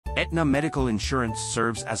Aetna Medical Insurance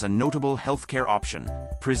serves as a notable healthcare option,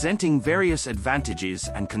 presenting various advantages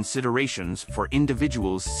and considerations for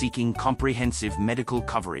individuals seeking comprehensive medical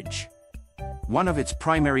coverage. One of its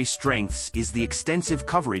primary strengths is the extensive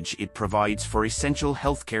coverage it provides for essential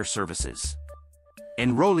healthcare services.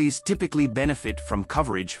 Enrollees typically benefit from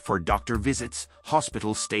coverage for doctor visits,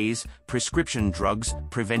 hospital stays, prescription drugs,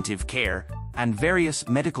 preventive care, and various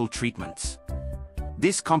medical treatments.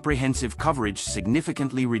 This comprehensive coverage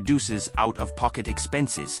significantly reduces out-of-pocket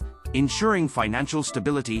expenses, ensuring financial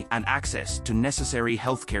stability and access to necessary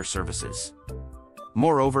healthcare services.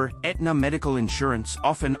 Moreover, Aetna Medical Insurance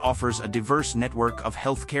often offers a diverse network of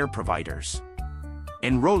healthcare providers.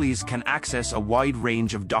 Enrollees can access a wide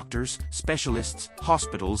range of doctors, specialists,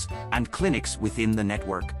 hospitals, and clinics within the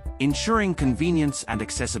network, ensuring convenience and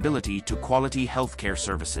accessibility to quality healthcare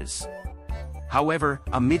services. However,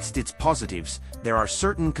 amidst its positives, there are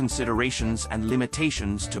certain considerations and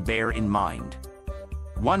limitations to bear in mind.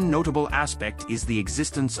 One notable aspect is the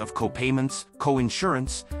existence of copayments,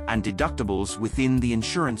 co-insurance, and deductibles within the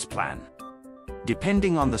insurance plan.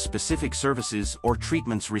 Depending on the specific services or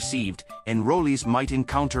treatments received, enrollees might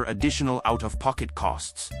encounter additional out-of-pocket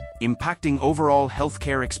costs, impacting overall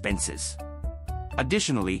healthcare expenses.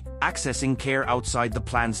 Additionally, accessing care outside the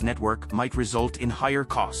plan's network might result in higher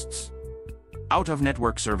costs.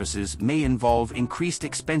 Out-of-network services may involve increased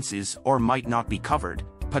expenses or might not be covered,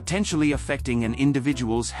 potentially affecting an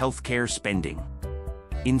individual's healthcare spending.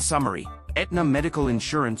 In summary, Aetna Medical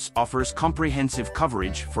Insurance offers comprehensive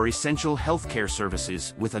coverage for essential healthcare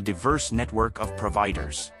services with a diverse network of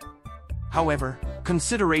providers. However,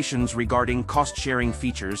 considerations regarding cost-sharing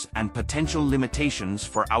features and potential limitations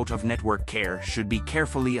for out-of-network care should be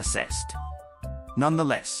carefully assessed.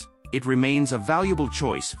 Nonetheless, it remains a valuable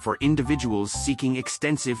choice for individuals seeking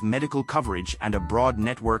extensive medical coverage and a broad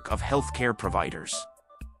network of healthcare providers.